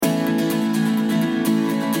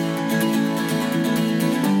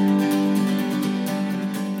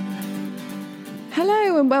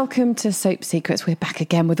welcome to Soap Secrets. We're back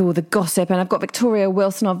again with all the gossip, and I've got Victoria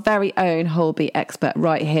Wilson, our very own Holby expert,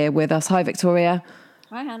 right here with us. Hi, Victoria.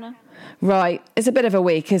 Hi, Hannah. Right, it's a bit of a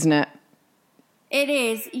week, isn't it? It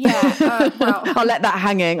is, yeah. Well, I'll let that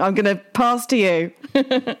hanging. I'm going to pass to you.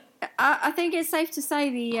 I think it's safe to say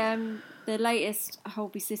the latest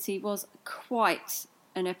Holby City was quite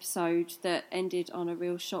an episode that ended on a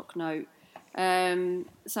real shock note.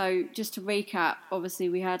 So just to recap, obviously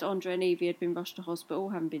we had Andre and Evie had been rushed to hospital,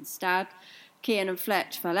 having been stabbed. Kian and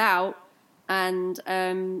Fletch fell out, and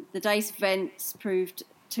the day's events proved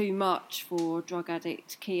too much for drug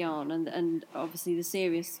addict Kian, and obviously the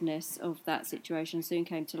seriousness of that situation soon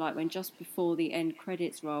came to light when just before the end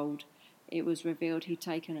credits rolled, it was revealed he'd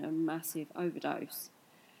taken a massive overdose.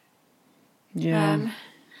 Yeah.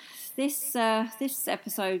 This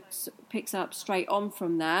episode picks up straight on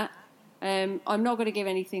from that. I'm not going to give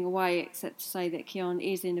anything away except to say that Kian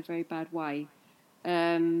is in a very bad way.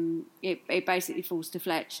 It basically falls to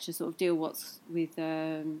Fletch to sort of deal with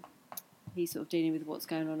he's sort of dealing with what's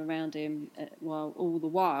going on around him all the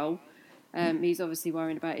while he's obviously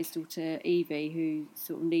worrying about his daughter Evie, who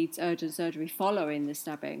sort of needs urgent surgery following the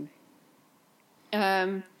stabbing.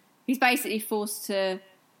 He's basically forced to.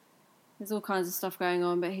 There's all kinds of stuff going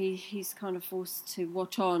on, but he's kind of forced to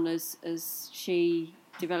watch on as she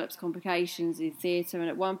develops complications in theatre, and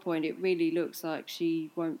at one point it really looks like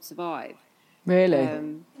she won't survive.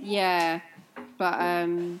 Really? Yeah,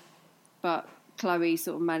 but Chloe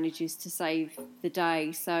sort of manages to save the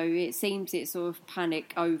day, so it seems it's sort of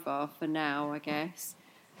panic over for now, I guess.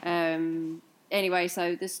 Anyway,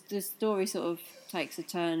 so the story sort of takes a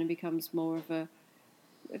turn and becomes more of a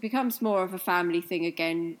family thing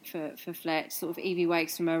again for Fletch. Sort of Evie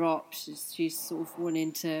wakes from her op. She's sort of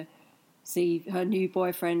wanting to see her new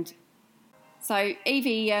boyfriend. So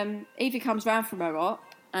Evie comes round from her op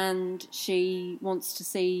and she wants to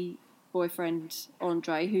see boyfriend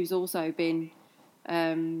Andre, who's also been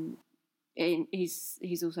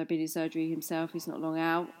he's also been in surgery himself. He's not long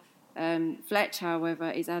out. Fletch,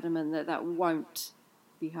 however, is adamant that won't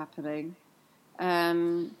be happening.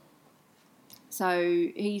 So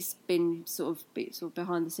he's been sort of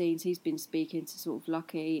behind the scenes. He's been speaking to sort of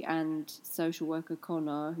Lucky and social worker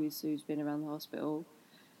Connor, who's been around the hospital,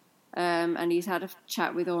 and he's had a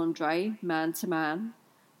chat with Andre, man to man,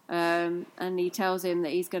 and he tells him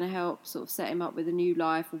that he's going to help sort of set him up with a new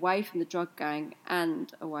life away from the drug gang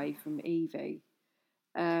and away from Evie.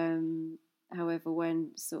 However,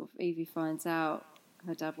 when sort of Evie finds out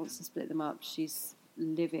her dad wants to split them up, she's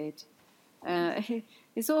livid.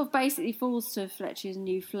 It sort of basically falls to Fletcher's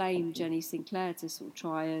new flame, Jenny Sinclair, to sort of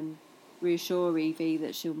try and reassure Evie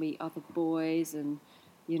that she'll meet other boys, and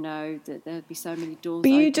that there'll be so many doors. But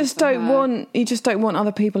you just don't want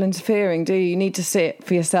other people interfering, do you? You need to see it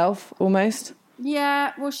for yourself, almost.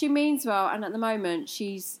 Yeah, well, she means well, and at the moment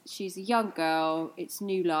she's a young girl. It's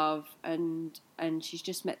new love, and she's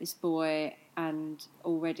just met this boy, and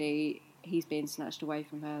already he's being snatched away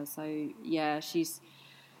from her. So yeah, she's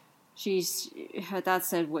her dad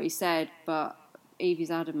said what he said, but Evie's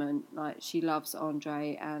adamant, like she loves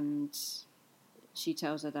Andre, and she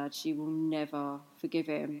tells her dad she will never forgive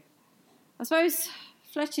him. I suppose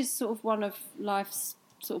Fletch is sort of one of life's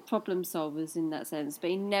sort of problem solvers in that sense, but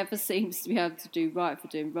he never seems to be able to do right for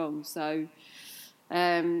doing wrong. So,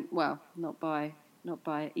 well, not by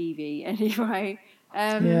Evie anyway.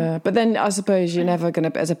 Yeah, but then I suppose you're never going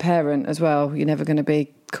to, as a parent as well, you're never going to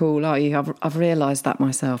be cool, are you? I've realised that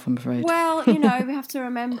myself, I'm afraid. Well, we have to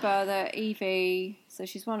remember that Evie, so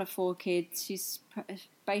she's one of 4 kids. She's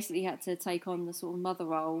basically had to take on the sort of mother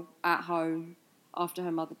role at home after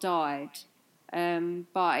her mother died.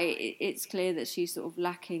 But it's clear that she's sort of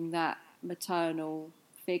lacking that maternal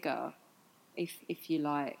figure, if you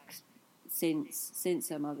like, since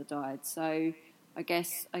her mother died. So I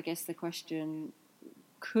guess the question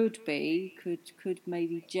could be, could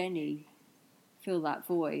maybe Jenny fill that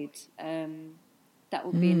void? That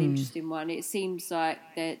would be an interesting one. It seems like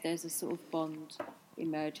there's a sort of bond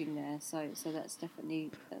emerging there. So that's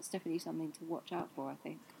definitely something to watch out for, I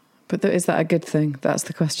think. But is that a good thing? That's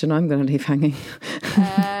the question I'm going to leave hanging.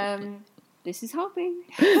 This is Holby.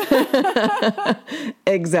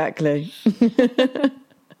 Exactly.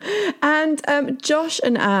 And Josh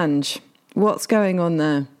and Ange, what's going on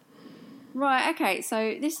there? Right. Okay.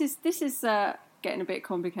 So this is getting a bit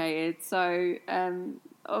complicated. So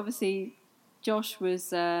obviously, Josh was.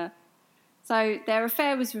 So their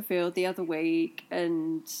affair was revealed the other week,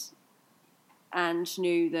 and Ange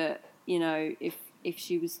knew that if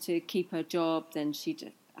she was to keep her job, then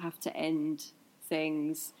she'd have to end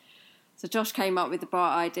things. So Josh came up with the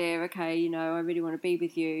bright idea, okay, you know, I really want to be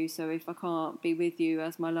with you, so if I can't be with you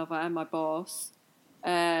as my lover and my boss,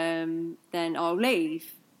 then I'll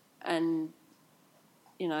leave. And,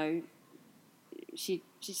 you know,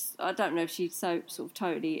 I don't know if she so sort of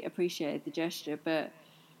totally appreciated the gesture, but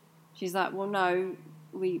she's like, well, no,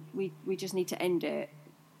 we just need to end it.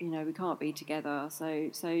 You know, we can't be together.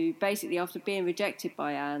 So basically, after being rejected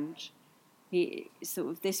by Ange, he sort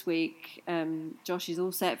of this week, Josh is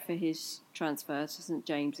all set for his transfer to St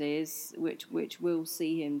James's, which will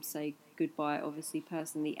see him say goodbye, obviously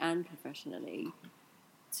personally and professionally,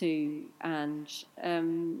 to Ange.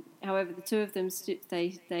 However, the two of them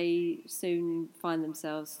they soon find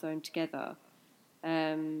themselves thrown together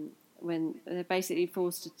when they're basically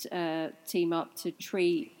forced to team up to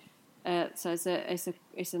treat. So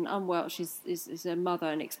it's an unwell. She's a mother,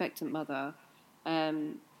 an expectant mother,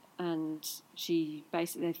 and she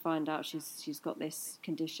basically they find out she's got this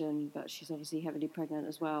condition, but she's obviously heavily pregnant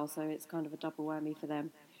as well. So it's kind of a double whammy for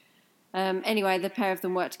them. Anyway, the pair of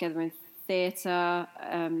them work together in theatre.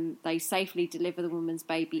 They safely deliver the woman's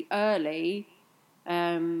baby early,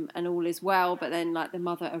 and all is well. But then, like, the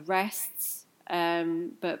mother arrests.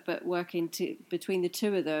 But working between the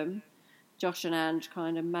two of them, Josh and Ange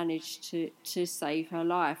kind of managed to save her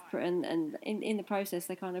life, and in the process,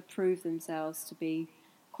 they kind of prove themselves to be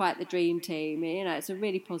quite the dream team. You know, it's a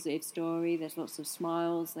really positive story. There's lots of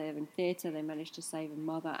smiles. They're in theatre. They managed to save a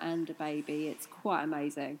mother and a baby. It's quite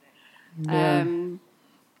amazing. Yeah.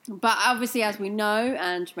 But obviously, as we know,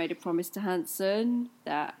 Ange made a promise to Hanson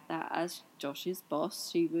that as Josh's boss,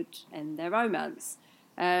 she would end their romance.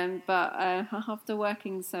 But after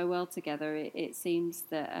working so well together, it seems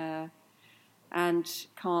that Ange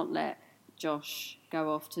can't let Josh go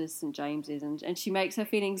off to St James's, and she makes her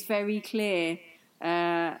feelings very clear.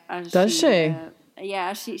 Does she?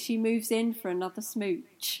 Yeah, she moves in for another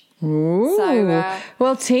smooch. Ooh. So,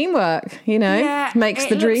 well, teamwork, you know, makes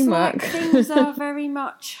the dream work. Like things are very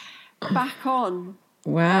much back on.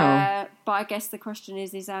 Wow. But I guess the question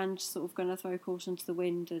is Ange sort of going to throw caution to the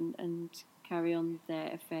wind and carry on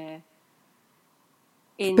their affair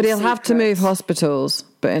in But he'll secret? have to move hospitals,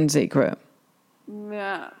 but in secret.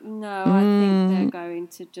 Yeah, no, I think they're going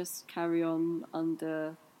to just carry on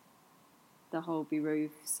under the Holby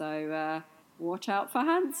roof. So watch out for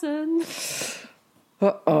Hanson.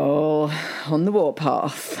 Uh-oh, on the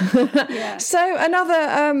warpath. Yeah. So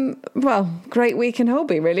another, great week in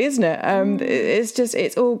Holby, really, isn't it?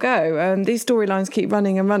 It's all go. These storylines keep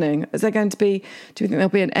running and running. Is there going to be, do you think there'll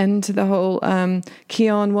be an end to the whole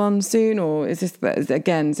Keon one soon? Or is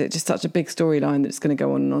it just such a big storyline that it's going to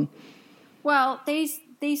go on and on? Well, these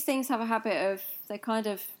things have a habit of, they kind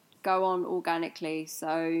of go on organically.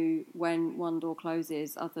 So when one door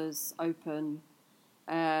closes, others open.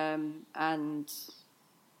 And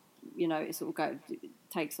you know, it sort of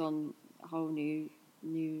takes on a whole new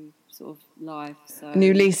sort of life. So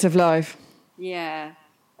New lease of life. Yeah.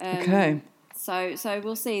 Okay. So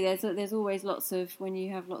we'll see. There's always lots of, when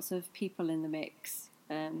you have lots of people in the mix,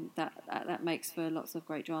 that makes for lots of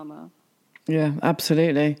great drama. Yeah,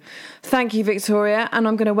 absolutely. Thank you, Victoria. And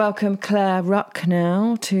I'm going to welcome Claire Ruck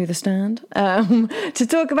now to the stand to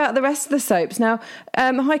talk about the rest of the soaps. Now,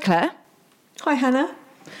 hi, Claire. Hi, Hannah.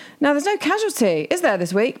 Now, there's no casualty, is there,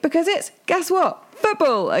 this week? Because it's, guess what?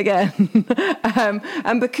 Football again.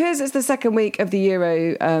 And because it's the second week of the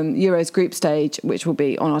Euros group stage, which will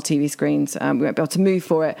be on our TV screens, we won't be able to move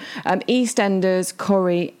for it. EastEnders,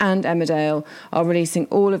 Corrie and Emmerdale are releasing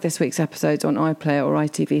all of this week's episodes on iPlayer or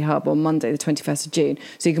ITV Hub on Monday, the 21st of June.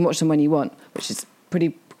 So you can watch them when you want, which is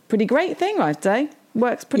pretty great thing, I'd say.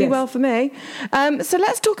 Works pretty well for me. So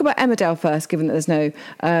let's talk about Emmerdale first, given that there's no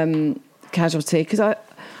casualty, because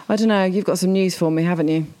I don't know, you've got some news for me, haven't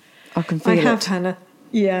you? I can feel it. I have, Hannah.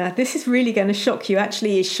 Yeah, this is really going to shock you.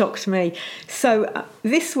 Actually, it shocked me. So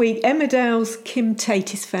this week, Emmerdale's Kim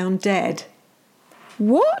Tate is found dead.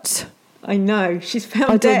 What? I know, she's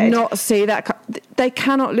found dead. I did not see that. They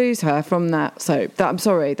cannot lose her from that soap. I'm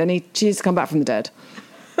sorry, she needs to come back from the dead.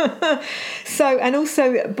 So, and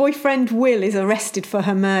also, boyfriend Will is arrested for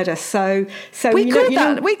her murder. So we called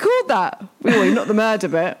that. Well, not the murder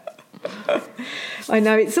bit. I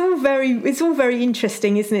know, it's all very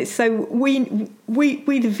interesting, isn't it? So we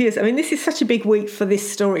the viewers, I mean, this is such a big week for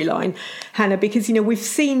this storyline, Hannah, because we've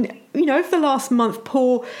seen, over the last month,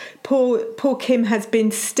 poor Kim has been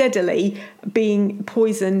steadily being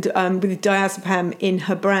poisoned with diazepam in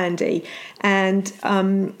her brandy, and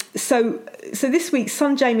so this week,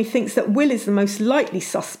 Son Jamie thinks that Will is the most likely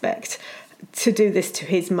suspect. to do this to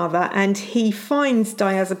his mother, and he finds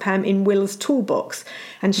diazepam in Will's toolbox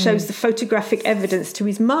and shows the photographic evidence to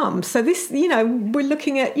his mum. So this, we're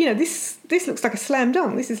looking at, this looks like a slam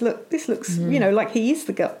dunk. This looks, like he is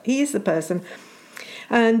the person.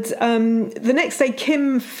 And the next day,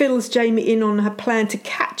 Kim fills Jamie in on her plan to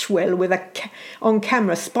catch Will with on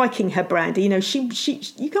camera spiking her brandy.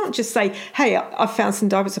 You can't just say, "Hey, I found some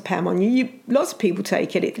diazepam on you." Lots of people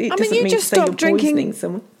take it. It doesn't mean to say you're poisoning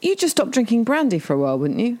someone. You just stopped drinking brandy for a while,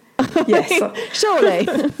 wouldn't you? Yes, surely.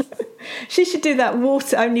 She should do that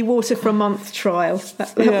only water for a month trial.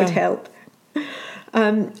 That would help.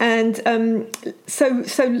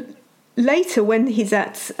 So. Later, when he's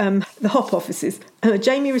at the Hop offices,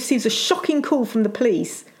 Jamie receives a shocking call from the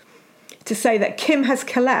police to say that Kim has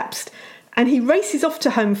collapsed, and he races off to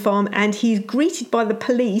Home Farm and he's greeted by the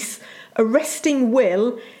police, arresting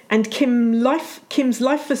Will, and Kim's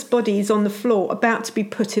lifeless body is on the floor, about to be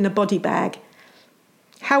put in a body bag.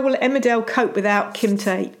 How will Emmerdale cope without Kim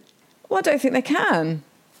Tate? Well, I don't think they can.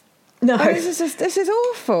 No. This is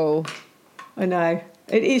awful. I know.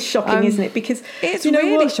 It is shocking, isn't it? Because it's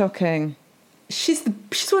really shocking. She's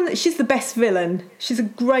the best villain. She's a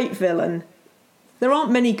great villain. There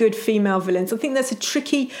aren't many good female villains. I think that's a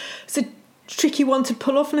tricky one to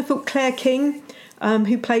pull off. And I thought Claire King,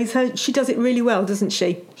 who plays her, she does it really well, doesn't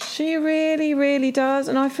she? She really, really does.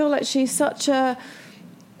 And I feel like she's such a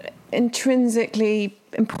intrinsically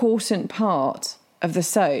important part of the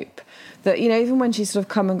soap that, even when she's sort of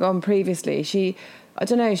come and gone previously, she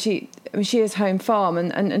is Home Farm,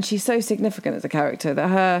 and she's so significant as a character that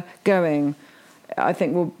her going, I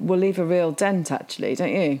think, will leave a real dent, actually,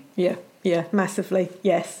 don't you? Yeah, massively.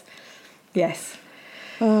 Yes.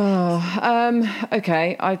 Oh,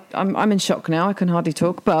 okay. I'm in shock now. I can hardly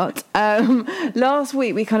talk. But last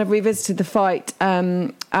week we kind of revisited the fight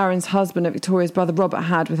Aaron's husband and Victoria's brother Robert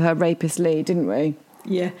had with her rapist Lee, didn't we?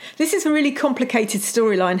 Yeah, this is a really complicated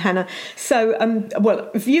storyline, Hannah. So,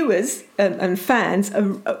 viewers and fans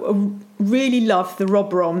really loved the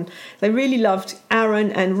Rob Rom. They really loved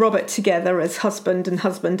Aaron and Robert together as husband, and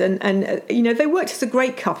they worked as a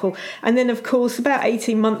great couple. And then, of course, about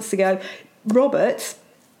 18 months ago, Robert,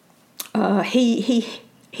 he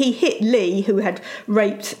hit Lee, who had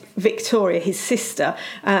raped Victoria, his sister,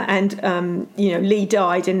 and Lee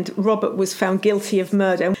died, and Robert was found guilty of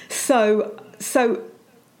murder. So.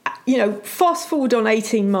 Fast forward on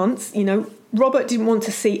 18 months, Robert didn't want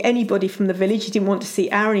to see anybody from the village. He didn't want to see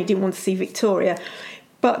Aaron. He didn't want to see Victoria.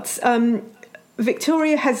 But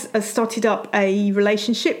Victoria has started up a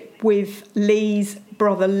relationship with Lee's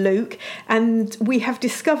brother Luke. And we have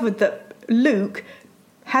discovered that Luke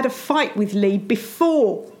had a fight with Lee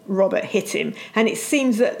before Robert hit him. And it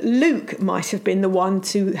seems that Luke might have been the one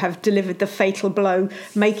to have delivered the fatal blow,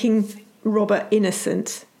 making Robert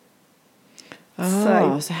innocent.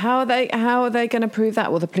 So how are they going to prove that?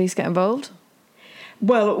 Will the police get involved?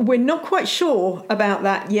 Well, we're not quite sure about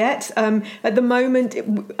that yet. At the moment,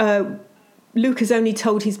 Luke has only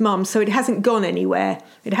told his mum, so it hasn't gone anywhere.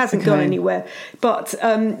 But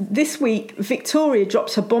this week, Victoria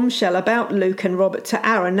drops her bombshell about Luke and Robert to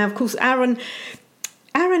Aaron. Now, of course, Aaron,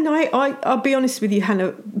 I'll be honest with you,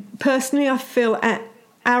 Hannah. Personally, I feel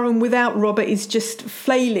Aaron without Robert is just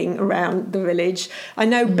flailing around the village. I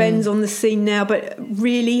know Ben's on the scene now, but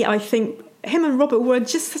really I think him and Robert were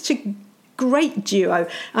just such a great duo.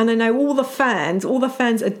 And I know all the fans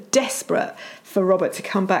are desperate for Robert to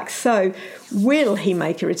come back. So will he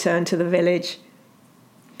make a return to the village?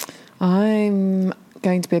 I'm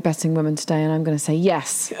going to be a betting woman today, and I'm going to say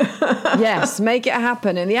yes. Yes, make it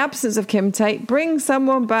happen. In the absence of Kim Tate, bring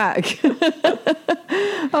someone back.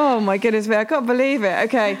 Oh, my goodness me, I can't believe it.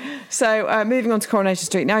 Okay, so moving on to Coronation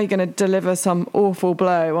Street. Now you're going to deliver some awful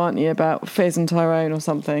blow, aren't you, about Fizz and Tyrone or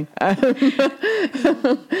something? But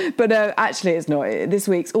actually it's not. This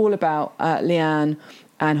week's all about Leanne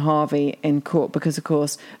and Harvey in court because, of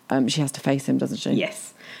course, she has to face him, doesn't she? Yes.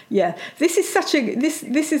 Yeah, this is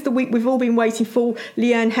this is the week we've all been waiting for.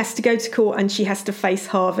 Leanne has to go to court and she has to face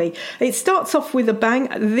Harvey. It starts off with a bang.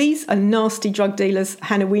 These are nasty drug dealers,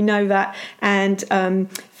 Hannah. We know that, and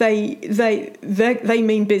they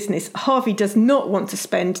mean business. Harvey does not want to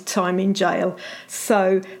spend time in jail,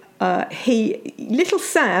 so. Little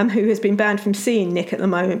Sam, who has been banned from seeing Nick at the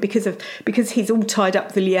moment because he's all tied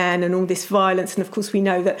up with Leanne and all this violence, and of course we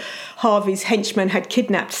know that Harvey's henchman had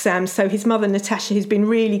kidnapped Sam, so his mother Natasha has been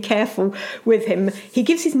really careful with him. He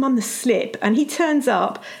gives his mum the slip and he turns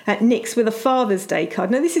up at Nick's with a Father's Day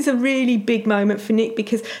card. Now this is a really big moment for Nick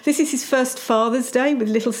because this is his first Father's Day with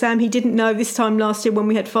little Sam. He didn't know this time last year when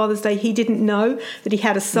we had Father's Day, he didn't know that he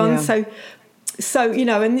had a son. Yeah. So,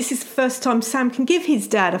 and this is the first time Sam can give his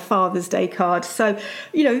dad a Father's Day card. So,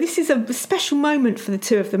 this is a special moment for the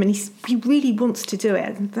two of them, and he really wants to do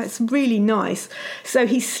it. That's really nice. So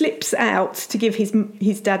he slips out to give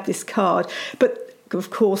his dad this card. But, of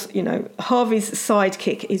course, Harvey's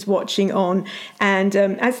sidekick is watching on. And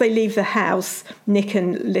as they leave the house, Nick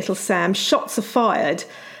and little Sam, shots are fired.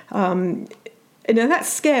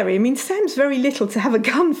 That's scary. I mean, Sam's very little to have a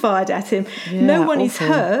gun fired at him. Yeah, no one awful. is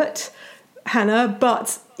hurt, Hannah,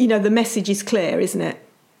 but, the message is clear, isn't it?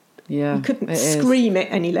 Yeah, You couldn't scream it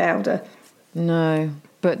any louder. No,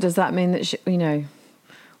 but does that mean that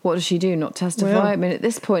what does she do? Not testify? Well, I mean, at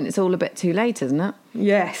this point, it's all a bit too late, isn't it?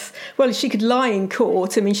 Yes. Well, she could lie in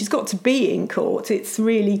court. I mean, she's got to be in court. It's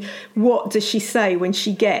really, what does she say when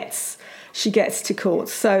she gets to court?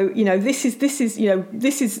 So, this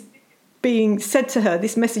is being said to her.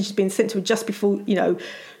 This message is being sent to her just before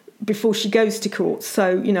she goes to court.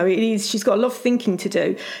 So, she's got a lot of thinking to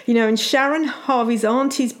do. And Sharon, Harvey's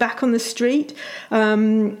aunt, is back on the street.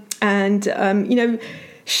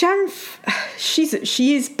 Sharon,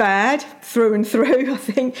 she is bad through and through, I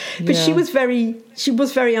think. But she was very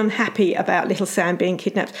unhappy about little Sam being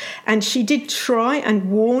kidnapped. And she did try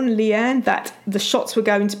and warn Leanne that the shots were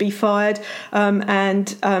going to be fired.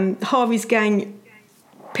 Harvey's gang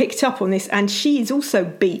picked up on this, and she is also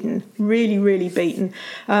beaten, really, really beaten.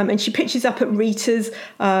 And she pitches up at Rita's,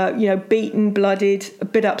 beaten, blooded, a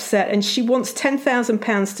bit upset, and she wants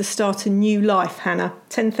 £10,000 to start a new life, Hannah.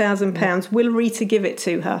 £10,000. Will Rita give it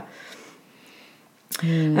to her?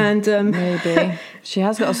 And maybe. She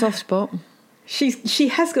has got a soft spot. She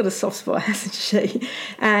has got a soft spot, hasn't she?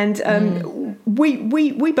 And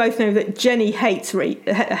we both know that Jenny hates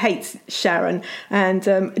Sharon. And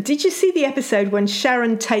did you see the episode when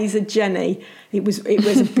Sharon tasered Jenny? It was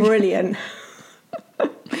brilliant.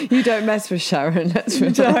 You don't mess with Sharon. That's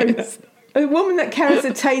ridiculous. A woman that carries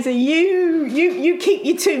a taser, you keep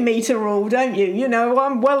your 2 metre rule, don't you?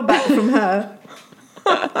 I'm well back from her.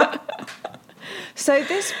 So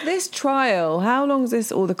this trial, how long is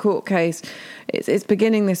this, or the court case? It's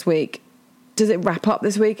beginning this week. Does it wrap up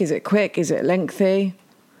this week? Is it quick? Is it lengthy?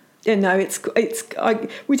 Yeah, no,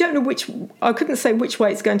 we don't know which. I couldn't say which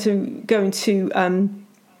way it's going to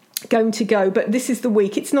go, but this is the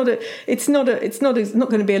week. It's not going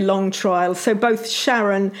to be a long trial. So both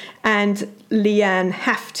Sharon and Leanne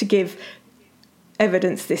have to give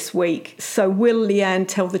evidence this week. So will Leanne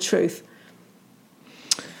tell the truth?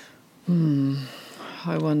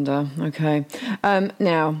 I wonder. Okay.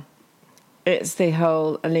 Now, it's the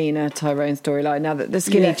whole Alina Tyrone storyline. Now, that the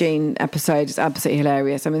Skinny Jean episode is absolutely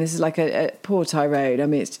hilarious. I mean, this is like a poor Tyrone. I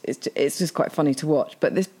mean, it's just quite funny to watch.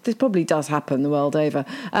 But this probably does happen the world over.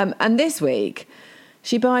 And this week,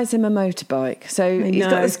 she buys him a motorbike. So he's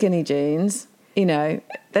got the skinny jeans, then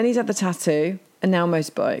he's had the tattoo, and now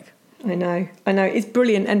motorbike. I know. It's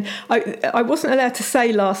brilliant. And I wasn't allowed to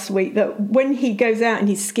say last week that when he goes out in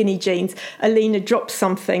his skinny jeans, Alina drops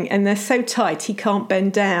something and they're so tight he can't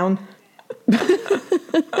bend down. The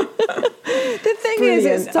thing is,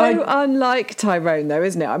 it's so unlike Tyrone, though,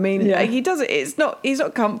 isn't it? I mean, he doesn't. He's not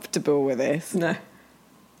comfortable with this. No.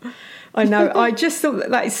 I know. I just thought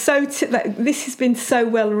that is so. This has been so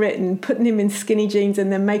well written, putting him in skinny jeans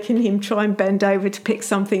and then making him try and bend over to pick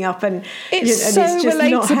something up, and it's so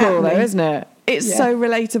relatable, though, isn't it? It's so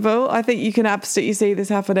relatable. I think you can absolutely see this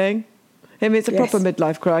happening. I mean, it's a proper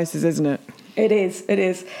midlife crisis, isn't it? It is.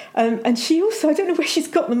 And she also, I don't know where she's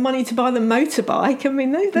got the money to buy the motorbike. I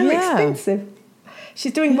mean, they're expensive.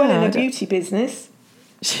 She's doing well in her beauty business.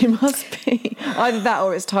 She must be. Either that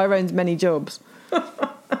or it's Tyrone's many jobs.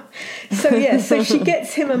 So she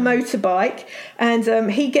gets him a motorbike,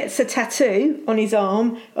 and he gets a tattoo on his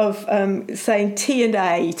arm of saying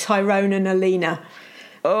T&A, Tyrone and Alina.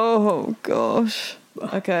 Oh gosh.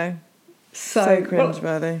 Okay. So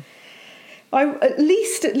cringeworthy. At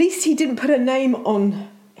least he didn't put a name on.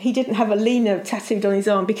 He didn't have Alina tattooed on his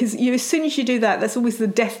arm, because as soon as you do that, that's always the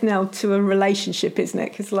death knell to a relationship, isn't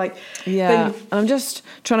it? Because and I'm just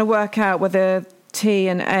trying to work out whether T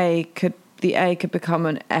and A could become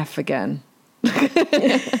an F again. I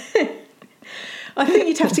think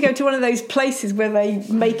you'd have to go to one of those places where they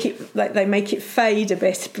make it fade a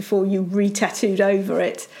bit before you re-tattooed over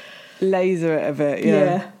it. Laser it a bit,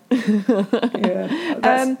 yeah.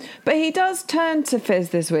 But he does turn to Fizz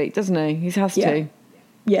this week, doesn't he? He has to.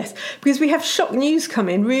 Yes, because we have shock news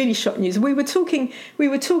coming, really shock news. We were talking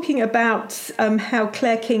about how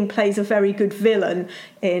Claire King plays a very good villain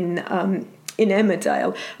in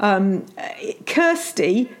Emmerdale.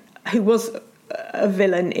 Kirsty, who was a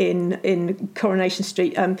villain in Coronation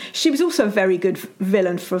Street. She was also a very good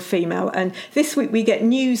villain for a female. And this week we get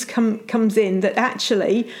news comes in that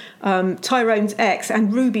actually Tyrone's ex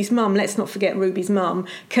and Ruby's mum, let's not forget Ruby's mum,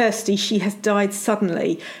 Kirsty, she has died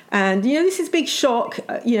suddenly. And, this is a big shock,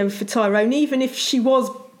 for Tyrone, even if she was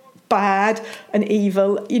bad and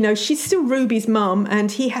evil, she's still Ruby's mum,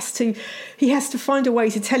 and he has to find a way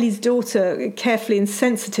to tell his daughter carefully and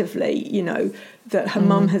sensitively, that her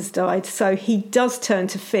mum has died. So he does turn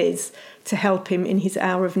to Fizz to help him in his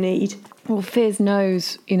hour of need. Well, Fizz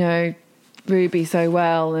knows, Ruby so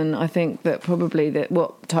well, and I think that probably that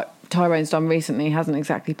what Tyrone's done recently hasn't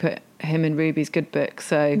exactly put him in Ruby's good book.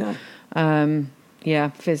 So,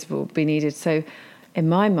 no. Fizz will be needed. So, in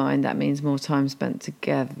my mind, that means more time spent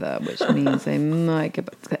together, which means they might get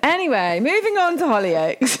back together. Anyway, moving on to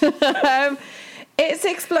Hollyoaks. It's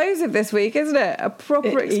explosive this week, isn't it? A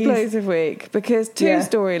proper explosive week, because two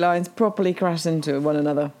storylines properly crash into one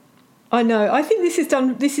another. I know. I think this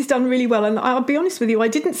is done really well, and I'll be honest with you, I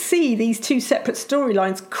didn't see these two separate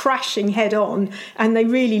storylines crashing head on, and they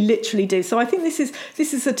really literally do. So I think this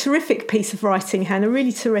is a terrific piece of writing, Hannah,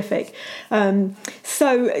 really terrific.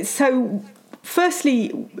 So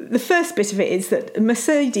firstly, the first bit of it is that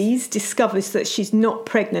Mercedes discovers that she's not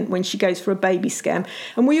pregnant when she goes for a baby scan.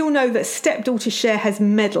 And we all know that stepdaughter Cher has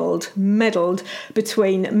meddled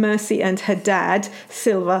between Mercy and her dad,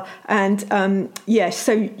 Silver. And,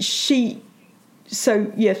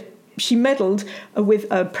 she meddled with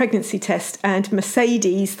a pregnancy test, and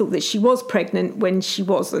Mercedes thought that she was pregnant when she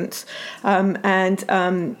wasn't.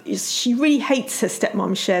 She really hates her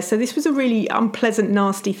stepmom, Cher. So this was a really unpleasant,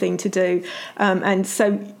 nasty thing to do. And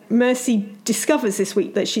so Mercy discovers this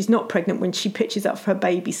week that she's not pregnant when she pitches up for her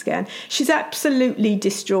baby scan. She's absolutely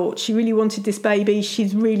distraught. She really wanted this baby.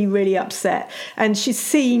 She's really, really upset. And she's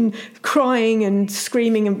seen crying and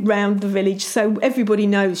screaming around the village. So everybody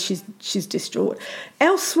knows she's distraught.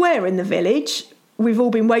 Elsewhere in the village, we've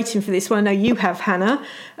all been waiting for this one. I know you have, Hannah.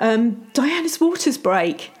 Diana's waters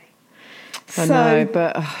break. I know,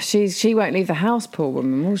 but she won't leave the house, poor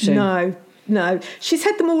woman, will she? No, she's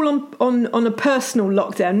had them all on a personal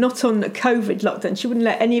lockdown, not on a COVID lockdown. She wouldn't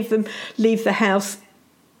let any of them leave the house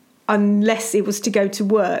unless it was to go to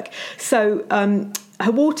work. So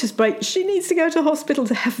her waters break. She needs to go to hospital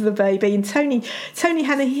to have the baby. And Tony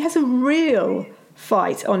Hannah, he has a real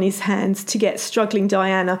fight on his hands to get struggling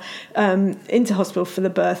Diana into hospital for the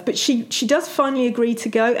birth. But she does finally agree to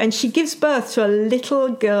go, and she gives birth to a little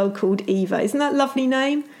girl called Eva. Isn't that a lovely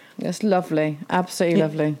name? It's lovely. Absolutely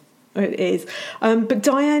lovely. It is. But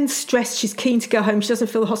Diane's stressed. She's keen to go home. She doesn't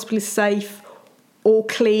feel the hospital is safe or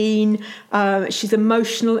clean. She's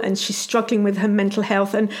emotional, and she's struggling with her mental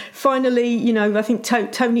health. And finally, I think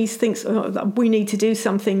Tony thinks, we need to do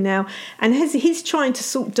something now. And as he's trying to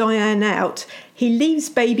sort Diane out, he leaves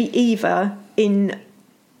baby Eva in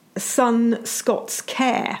son Scott's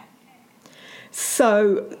care.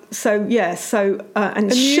 And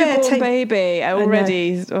a newborn baby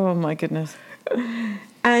already. Oh my goodness.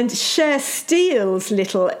 And Cher steals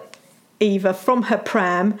little Eva from her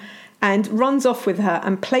pram and runs off with her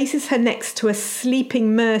and places her next to a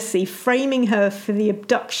sleeping Mercy, framing her for the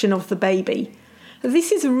abduction of the baby.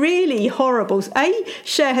 This is really horrible. A,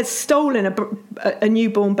 Cher has stolen a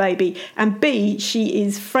newborn baby, and B, she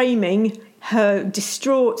is framing her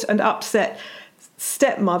distraught and upset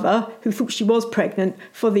stepmother, who thought she was pregnant,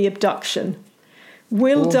 for the abduction.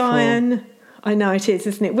 Will Awful. Diane... I know it is,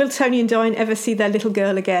 isn't it? Will Tony and Diane ever see their little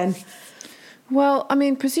girl again? Well, I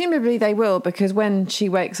mean, presumably they will, because when she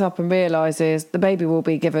wakes up and realises the baby will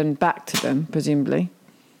be given back to them, presumably.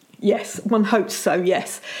 Yes, one hopes so,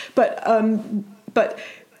 yes. But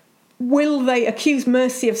will they accuse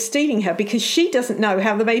Mercy of stealing her, because she doesn't know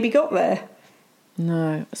how the baby got there?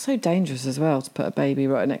 No, it's so dangerous as well to put a baby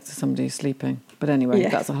right next to somebody who's sleeping. But anyway,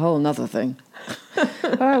 That's a whole other thing.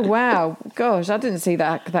 Oh, wow. Gosh, I didn't see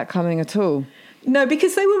that coming at all. No,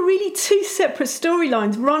 because they were really two separate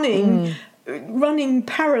storylines running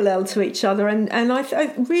parallel to each other. And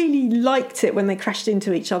I really liked it when they crashed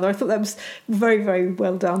into each other. I thought that was very, very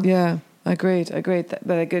well done. Yeah, agreed.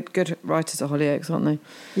 They're good writers at Hollyoaks, aren't they?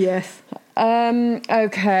 Yes.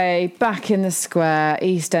 Okay, back in the square,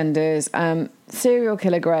 EastEnders. Serial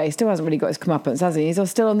killer Gray still hasn't really got his comeuppance, has he? He's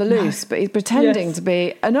still on the loose, but he's pretending to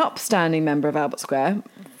be an upstanding member of Albert Square.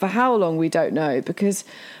 For how long, we don't know, because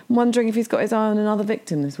I'm wondering if he's got his eye on another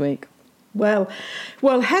victim this week. Well,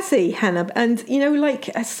 has he, Hannah? And,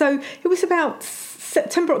 so it was about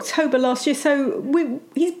September, October last year, so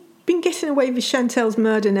he's been getting away with Chantel's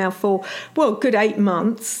murder now for, good 8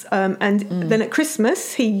 months. Then at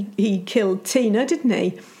Christmas, he killed Tina, didn't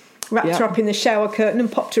he? wrapped her up in the shower curtain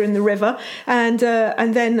and popped her in the river. And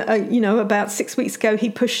then about 6 weeks ago he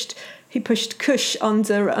pushed Kush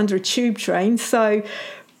under a tube train. So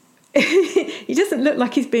he doesn't look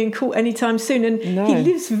like he's being caught anytime soon. And he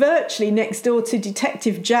lives virtually next door to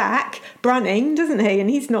Detective Jack Brunning, doesn't he? And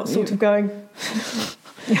he's not sort of going...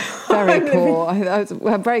 Very poor.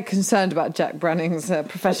 I'm very concerned about Jack Brunning's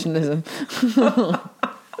professionalism.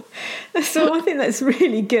 So I think that's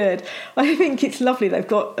really good. I think it's lovely they've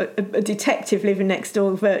got a detective living next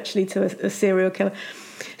door virtually to a serial killer.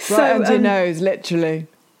 Right under your nose, literally.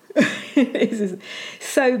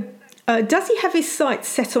 So does he have his sights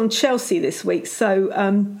set on Chelsea this week?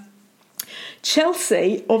 So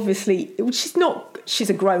Chelsea, obviously,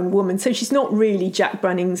 she's a grown woman, so she's not really Jack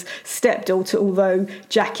Brunning's stepdaughter, although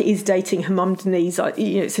Jack is dating her mum Denise.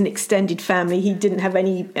 It's an extended family. He didn't have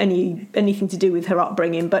anything to do with her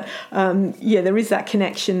upbringing, but there is that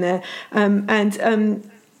connection there.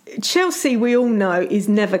 And Chelsea, we all know, is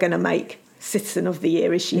never going to make Citizen of the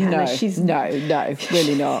Year, is she, Hannah? No,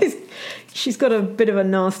 really not. She's got a bit of a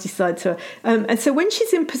nasty side to her. And so when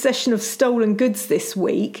she's in possession of stolen goods this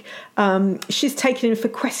week, she's taken in for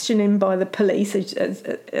questioning by the police,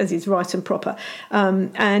 as is right and proper.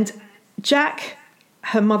 And Jack,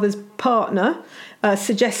 her mother's partner,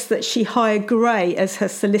 suggests that she hire Gray as her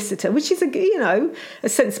solicitor, which is a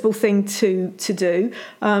sensible thing to do.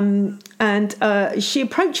 And she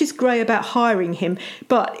approaches Gray about hiring him,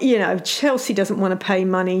 but Chelsea doesn't want to pay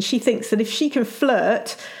money. She thinks that if she can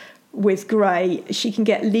flirt with Gray, she can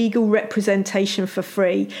get legal representation for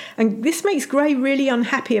free, and this makes Gray really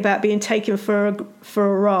unhappy about being taken for a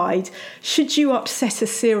ride. Should you upset a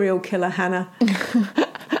serial killer, Hannah?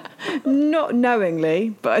 Not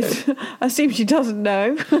knowingly, but I assume she doesn't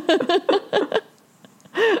know.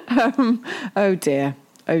 Oh dear.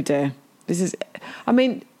 This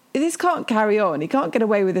can't carry on. He can't get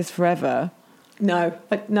away with this forever. No,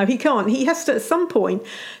 he can't. He has to, at some point,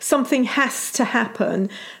 something has to happen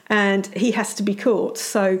and he has to be caught.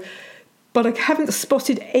 So, but I haven't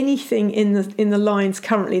spotted anything in the lines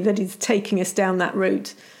currently that is taking us down that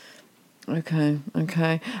route. Okay.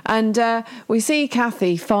 And we see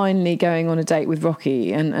Kathy finally going on a date with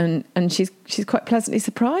Rocky, and she's quite pleasantly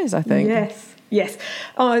surprised, I think. Yes.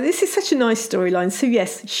 Oh, this is such a nice storyline. So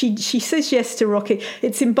yes, she says yes to Rocky.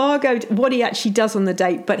 It's embargoed what he actually does on the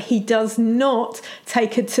date, but he does not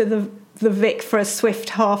take her to the Vic for a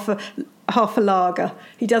swift half a lager.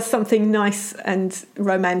 He does something nice and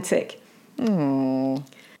romantic. Oh,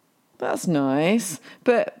 that's nice.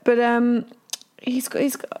 But he's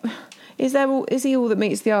got. Is he all that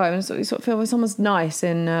meets the eye? And sort of feel when someone's nice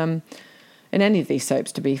in any of these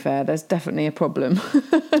soaps, to be fair, there's definitely a problem.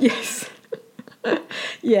 Yes.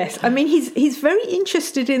 Yes, I mean he's very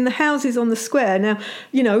interested in the houses on the square. Now,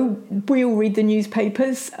 we all read the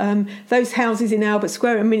newspapers. Those houses in Albert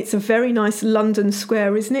Square, I mean, it's a very nice London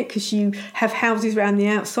square, isn't it? Because you have houses around the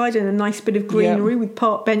outside and a nice bit of greenery with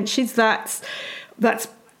park benches. That's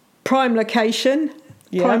prime location,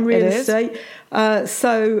 prime real estate.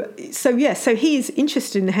 So he is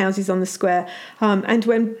interested in the houses on the square. And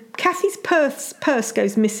when Kathy's purse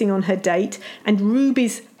goes missing on her date and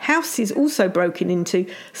Ruby's house is also broken into,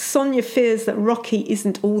 Sonia fears that Rocky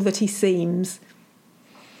isn't all that he seems.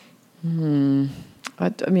 I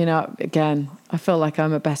feel like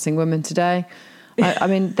I'm a betting woman today. I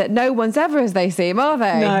mean, that no one's ever as they seem, are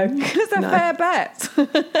they? No. It's a fair bet.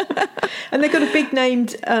 And they've got a big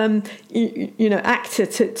named, actor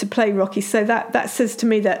to play Rocky. So that says to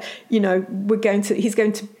me that,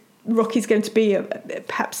 Rocky's going to be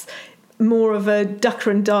perhaps more of a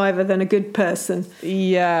ducker and diver than a good person.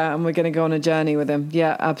 Yeah, and we're going to go on a journey with him.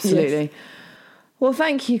 Yeah, absolutely. Yes. Well,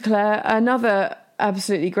 thank you, Claire. Another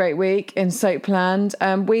absolutely great week in Soapland.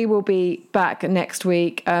 We will be back next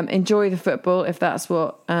week. Enjoy the football if that's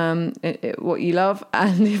what you love,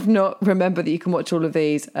 and if not, remember that you can watch all of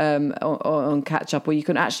these on catch up, or you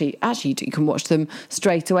can actually you can watch them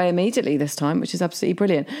straight away immediately this time, which is absolutely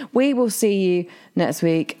brilliant. We will see you next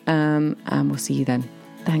week, and we'll see you then.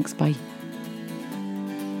 Thanks. Bye.